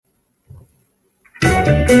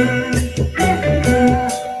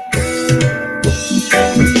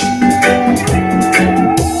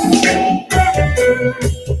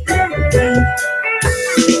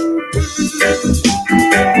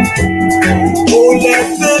Oh, let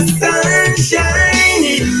the sun shine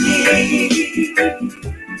in me.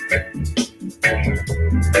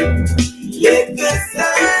 Let the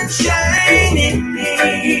sun shine in me.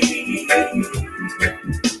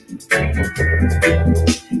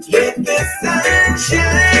 Let the sun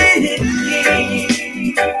shine in me.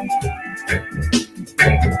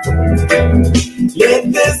 Let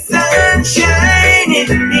the sun shine in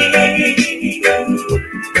me.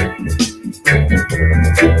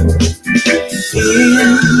 In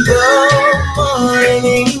the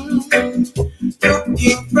morning,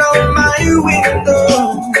 looking from my window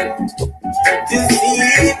to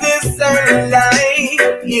see the sunlight,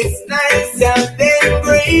 it's nice out there,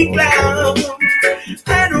 gray clouds.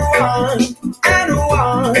 I don't want,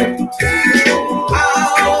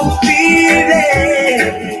 I'll be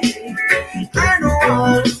there. I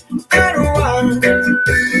don't want,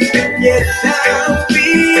 yes, I'll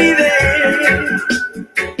be there.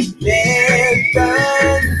 Let the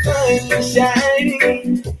sun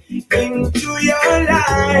shine into your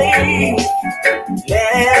life.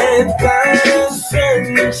 Let the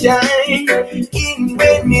sun shine in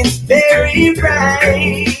when it's very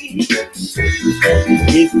bright.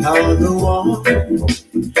 Without the warmth,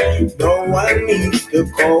 no one needs the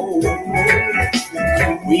cold.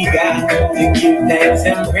 We got to give thanks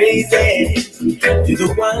and praises to the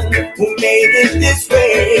one who made it this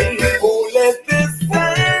way. Oh, let the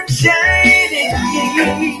sun shine in me.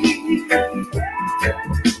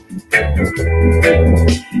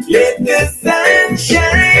 Let the sun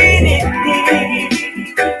shine in me.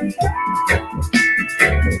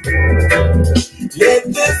 Let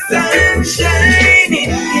the sun shine in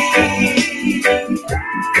me.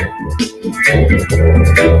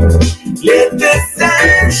 Let the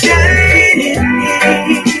sun shine in me.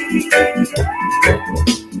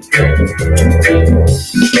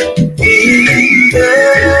 In the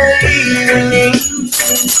evening,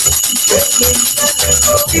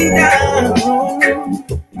 going down.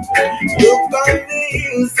 Look on the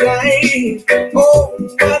hillside. Oh,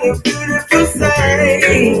 what a beautiful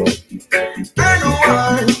sight. I don't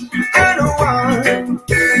want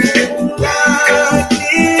love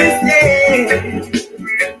this day.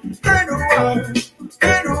 I don't want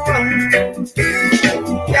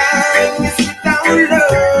darkness without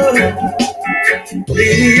love.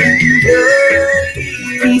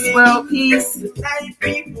 Peace, world, peace.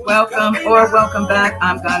 Welcome back.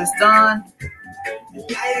 I'm Goddess Dawn,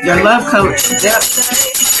 your love coach. Yep.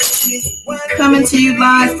 Coming to you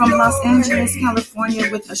live from Los Angeles, California,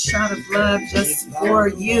 with a shot of love just for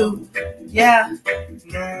you. Yeah.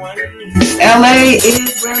 LA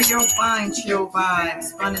is where you'll find chill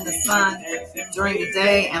vibes, fun in the sun during the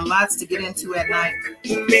day, and lots to get into at night.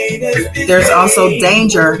 There's also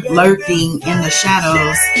danger lurking in the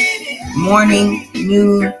shadows, morning,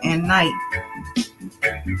 noon, and night.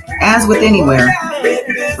 As with anywhere,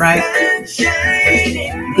 right?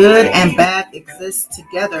 Good and bad exist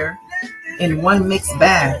together in one mixed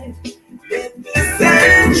bag.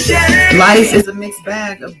 Life is a mixed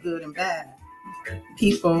bag of good and bad.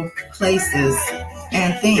 People, places,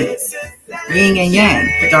 and things. Yin and yang,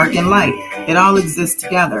 dark and light. It all exists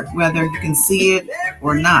together, whether you can see it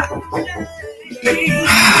or not.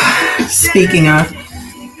 Speaking of,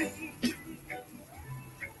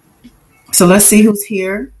 so let's see who's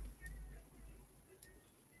here.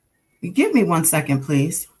 Give me 1 second,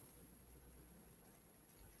 please.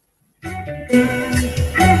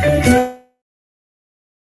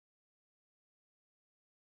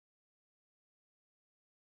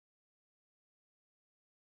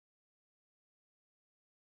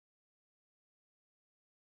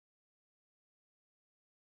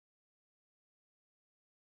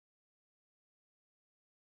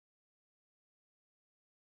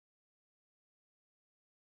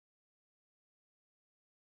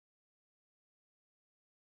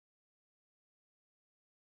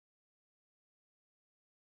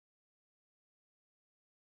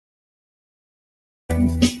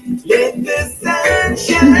 Let the sun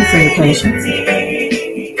shine. Thank you for your patience.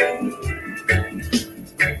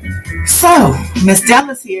 So, Miss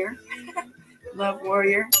Della's here. Love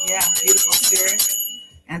warrior. Yeah, beautiful spirit.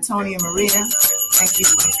 Antonia Maria, thank you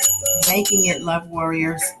for making it, love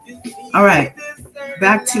warriors. All right,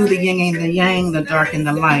 back to the yin and the yang, the dark and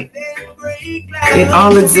the light. It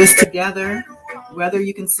all exists together, whether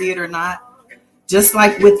you can see it or not. Just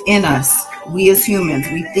like within us, we as humans,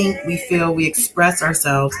 we think, we feel, we express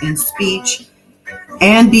ourselves in speech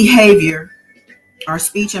and behavior Our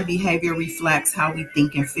speech and behavior reflects how we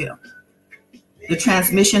think and feel. The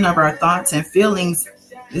transmission of our thoughts and feelings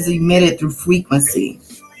is emitted through frequency.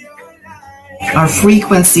 Our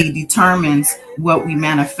frequency determines what we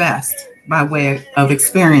manifest by way of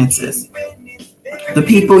experiences. The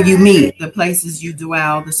people you meet, the places you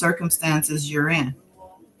dwell, the circumstances you're in,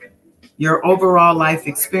 your overall life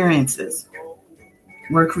experiences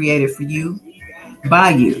were created for you,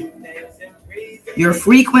 by you. Your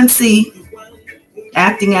frequency,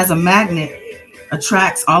 acting as a magnet,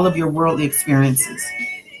 attracts all of your worldly experiences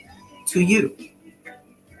to you.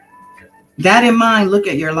 That in mind, look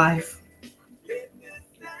at your life,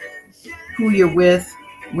 who you're with,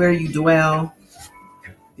 where you dwell,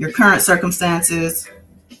 your current circumstances.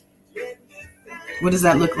 What does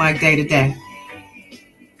that look like day to day?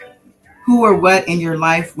 Who or what in your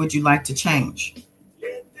life would you like to change?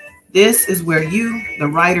 This is where you, the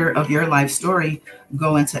writer of your life story,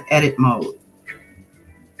 go into edit mode.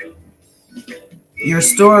 Your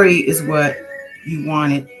story is what you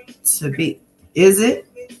want it to be. Is it?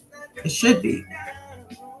 It should be.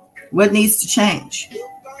 What needs to change?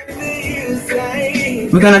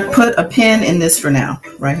 We're going to put a pin in this for now,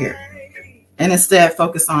 right here. And instead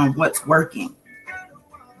focus on what's working,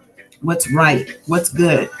 what's right, what's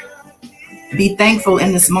good. Be thankful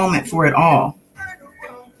in this moment for it all.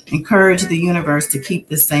 Encourage the universe to keep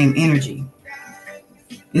the same energy.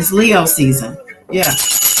 It's Leo season. Yeah,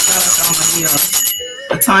 shout out to all my Leos.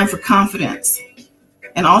 A time for confidence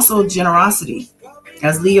and also generosity,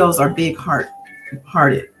 as Leos are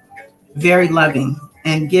big-hearted, very loving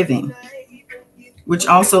and giving, which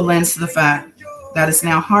also lends to the fact that it's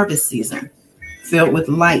now harvest season, filled with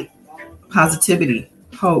light, positivity,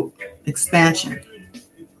 hope, expansion.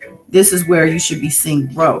 This is where you should be seeing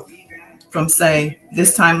growth from, say,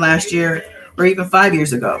 this time last year or even 5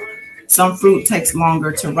 years ago. Some fruit takes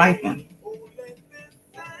longer to ripen.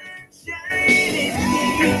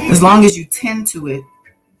 As long as you tend to it,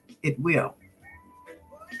 it will.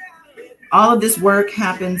 All of this work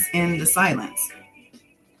happens in the silence,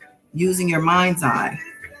 using your mind's eye,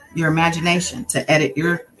 your imagination to edit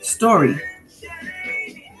your story.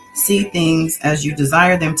 See things as you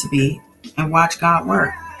desire them to be and watch God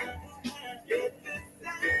work.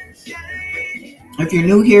 If you're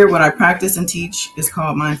new here, what I practice and teach is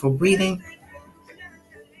called mindful breathing.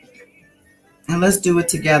 And let's do it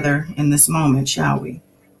together in this moment, shall we?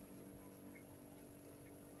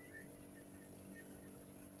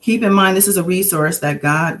 Keep in mind, this is a resource that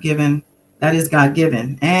is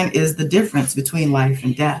God-given, and is the difference between life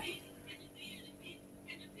and death.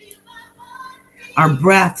 Our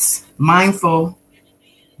breaths, mindful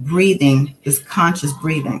breathing, is conscious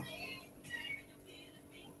breathing.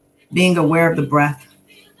 Being aware of the breath,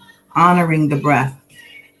 honoring the breath.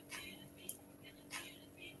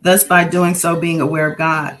 Thus, by doing so, being aware of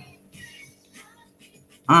God,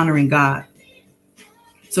 honoring God.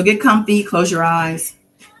 So get comfy, close your eyes.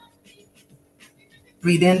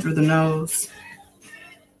 Breathe in through the nose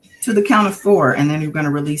to the count of 4, and then you're going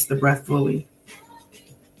to release the breath fully.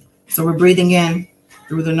 So we're breathing in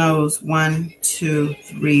through the nose, 1, 2,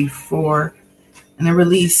 3, 4, and then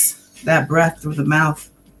release that breath through the mouth.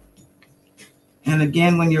 And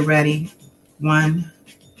again, when you're ready, 1,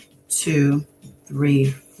 2, 3,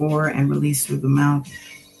 4, and release through the mouth.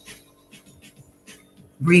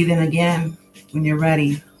 Breathe in again when you're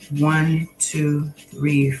ready. 1, 2,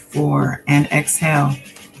 3, 4, and exhale.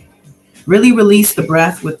 Really release the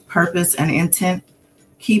breath with purpose and intent.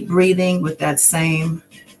 Keep breathing with that same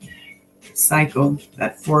cycle,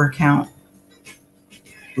 that 4 count.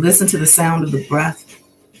 Listen to the sound of the breath.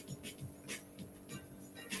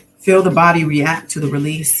 Feel the body react to the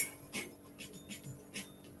release.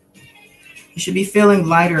 You should be feeling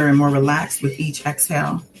lighter and more relaxed with each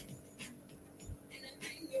exhale.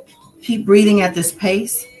 Keep breathing at this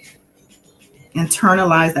pace.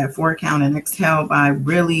 Internalize that 4 count and exhale by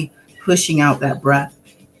really pushing out that breath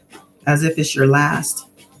as if it's your last.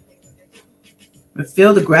 But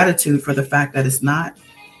feel the gratitude for the fact that it's not.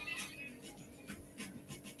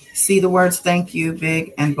 See the words thank you,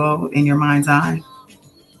 big and bold, in your mind's eye.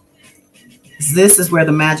 This is where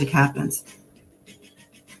the magic happens.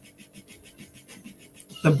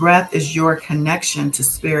 The breath is your connection to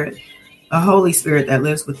spirit, a Holy Spirit that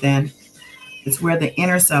lives within. It's where the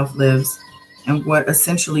inner self lives and what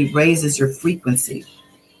essentially raises your frequency.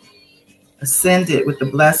 Ascend it with the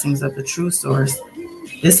blessings of the true source.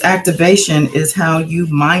 This activation is how you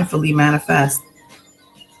mindfully manifest.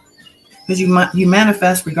 Because you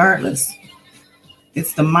manifest regardless.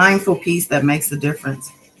 It's the mindful piece that makes the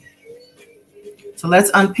difference. So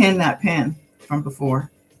let's unpin that pin from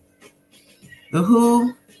before. The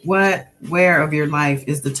who Where of your life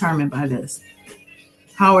is determined by this?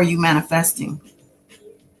 How are you manifesting?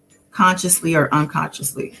 Consciously or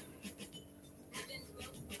unconsciously?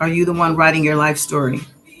 Are you the one writing your life story?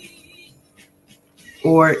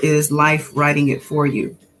 Or is life writing it for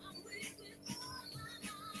you?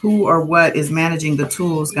 Who or what is managing the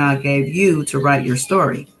tools God gave you to write your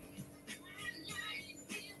story?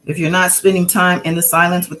 If you're not spending time in the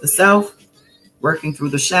silence with the self, working through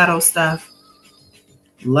the shadow stuff,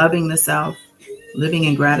 loving the self, living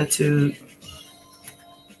in gratitude,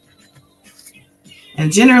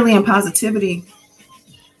 and generally in positivity,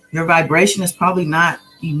 your vibration is probably not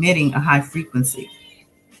emitting a high frequency.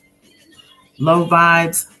 Low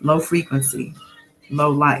vibes, low frequency, low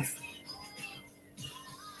life.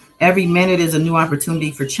 Every minute is a new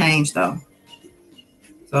opportunity for change, though.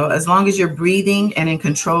 So as long as you're breathing and in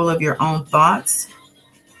control of your own thoughts,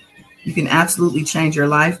 you can absolutely change your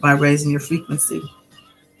life by raising your frequency.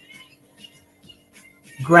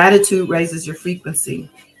 Gratitude raises your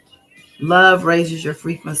frequency. Love raises your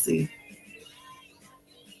frequency.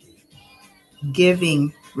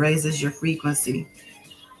 Giving raises your frequency.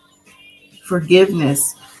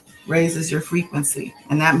 Forgiveness raises your frequency.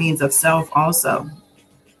 And that means of self also.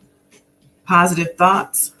 Positive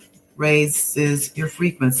thoughts raises your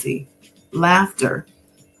frequency. Laughter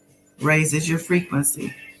raises your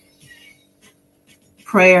frequency.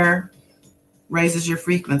 Prayer raises your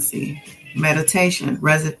frequency. Meditation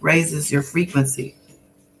raises your frequency.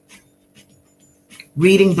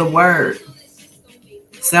 Reading the word,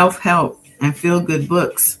 self-help, and feel-good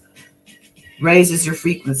books raises your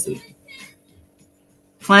frequency.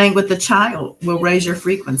 Playing with the child will raise your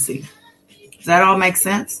frequency. Does that all make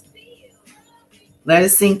sense? Let it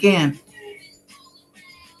sink in.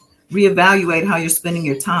 Reevaluate how you're spending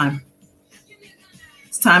your time.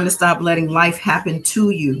 It's time to stop letting life happen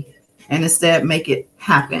to you and instead make it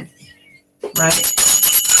happen. Right?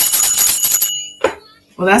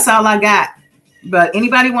 Well, that's all I got. But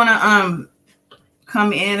anybody want to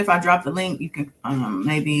come in? If I drop the link, you can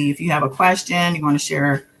maybe if you have a question, you want to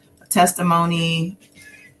share a testimony.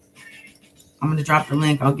 I'm going to drop the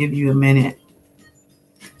link. I'll give you a minute.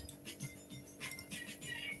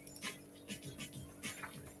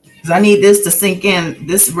 Because I need this to sink in.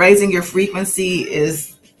 This raising your frequency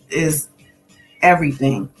is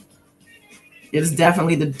everything. It is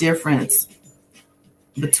definitely the difference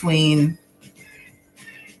between,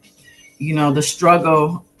 the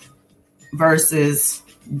struggle versus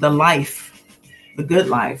the life, the good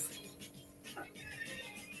life.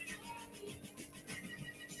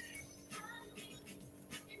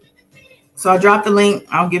 So I'll drop the link.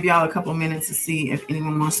 I'll give y'all a couple minutes to see if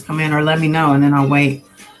anyone wants to come in or let me know, and then I'll wait.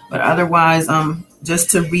 But otherwise, just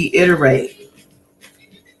to reiterate,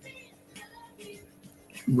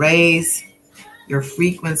 raise your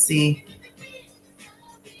frequency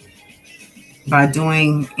by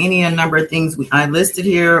doing any number of things I listed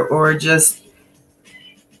here, or just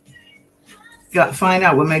find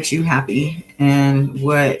out what makes you happy and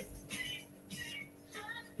what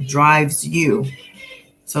drives you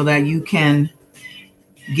so that you can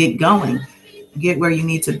get going, get where you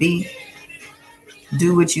need to be,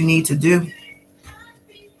 do what you need to do.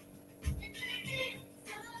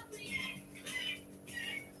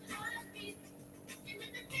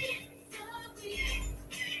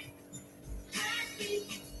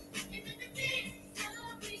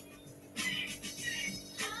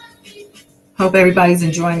 Hope everybody's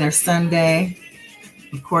enjoying their Sunday.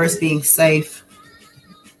 Of course, being safe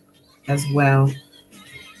as well.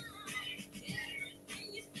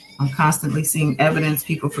 I'm constantly seeing evidence.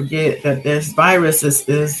 People forget that this virus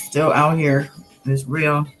is still out here. It's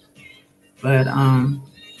real. But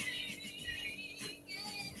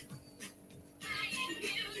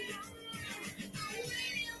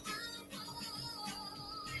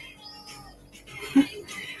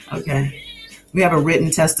okay. We have a written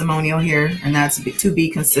testimonial here, and that's to be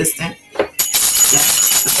consistent.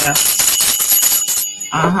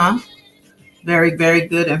 Yeah. Very, very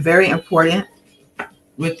good and very important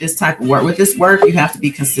with this type of work. With this work, you have to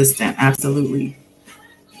be consistent. Absolutely.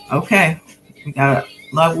 Okay. We got a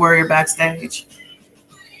love warrior backstage.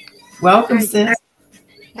 Welcome, sis.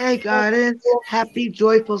 Hey, Goddess. Happy,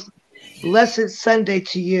 joyful, blessed Sunday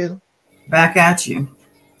to you. Back at you.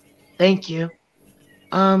 Thank you.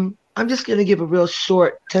 I'm just going to give a real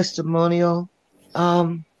short testimonial.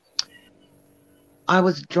 I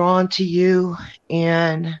was drawn to you,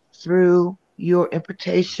 and through your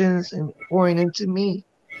invitations and pouring into me,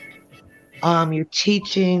 your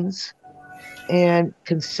teachings and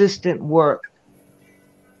consistent work,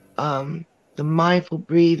 the mindful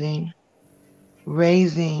breathing,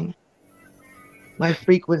 raising my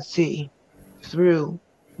frequency through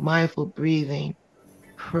mindful breathing,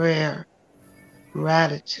 prayer,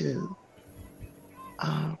 gratitude,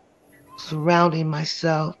 surrounding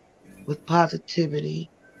myself with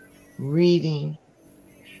positivity, reading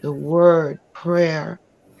the word, prayer,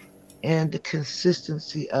 and the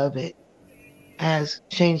consistency of it has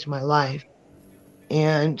changed my life.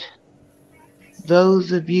 And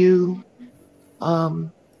those of you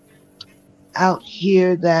out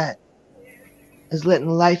here that is letting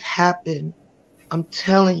life happen, I'm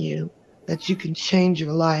telling you that you can change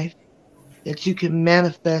your life, that you can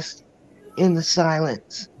manifest in the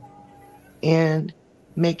silence and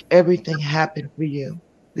make everything happen for you.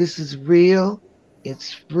 This is real,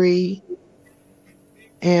 it's free,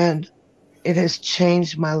 and it has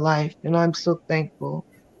changed my life, and I'm so thankful.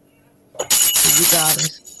 You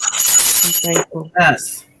Goddess. I'm thankful.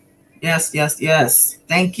 Yes.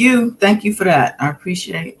 Thank you for that. I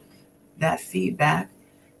appreciate that feedback.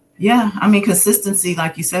 Yeah, I mean, consistency,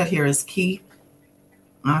 like you said here, is key.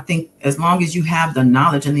 I think as long as you have the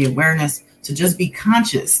knowledge and the awareness to just be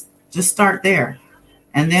conscious, just start there.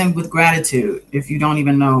 And then with gratitude, if you don't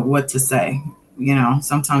even know what to say,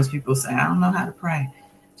 sometimes people say, I don't know how to pray.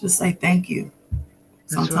 Just say thank you.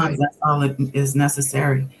 Sometimes that's all it is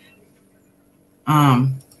necessary.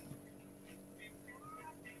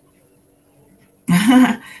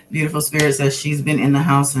 Beautiful Spirit says she's been in the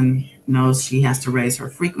house and knows she has to raise her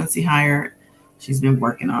frequency higher. She's been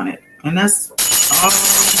working on it. And that's all we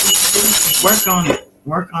need to do. Work on it.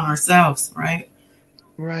 Work on ourselves, right?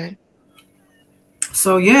 Right.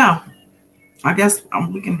 So, yeah, I guess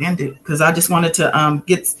we can end it because I just wanted to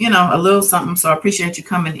get, a little something. So I appreciate you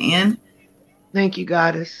coming in. Thank you,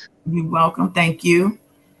 Goddess. You're welcome. Thank you.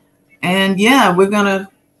 And, yeah, we're going to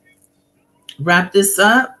wrap this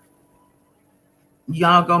up.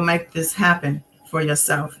 Y'all go make this happen for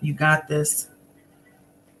yourself. You got this.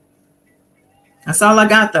 That's all I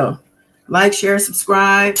got, though. Like, share,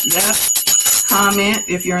 subscribe. Yep. Comment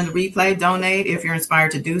if you're in the replay. Donate if you're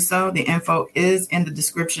inspired to do so. The info is in the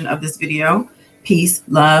description of this video. Peace,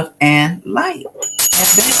 love, and light.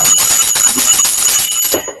 And bell.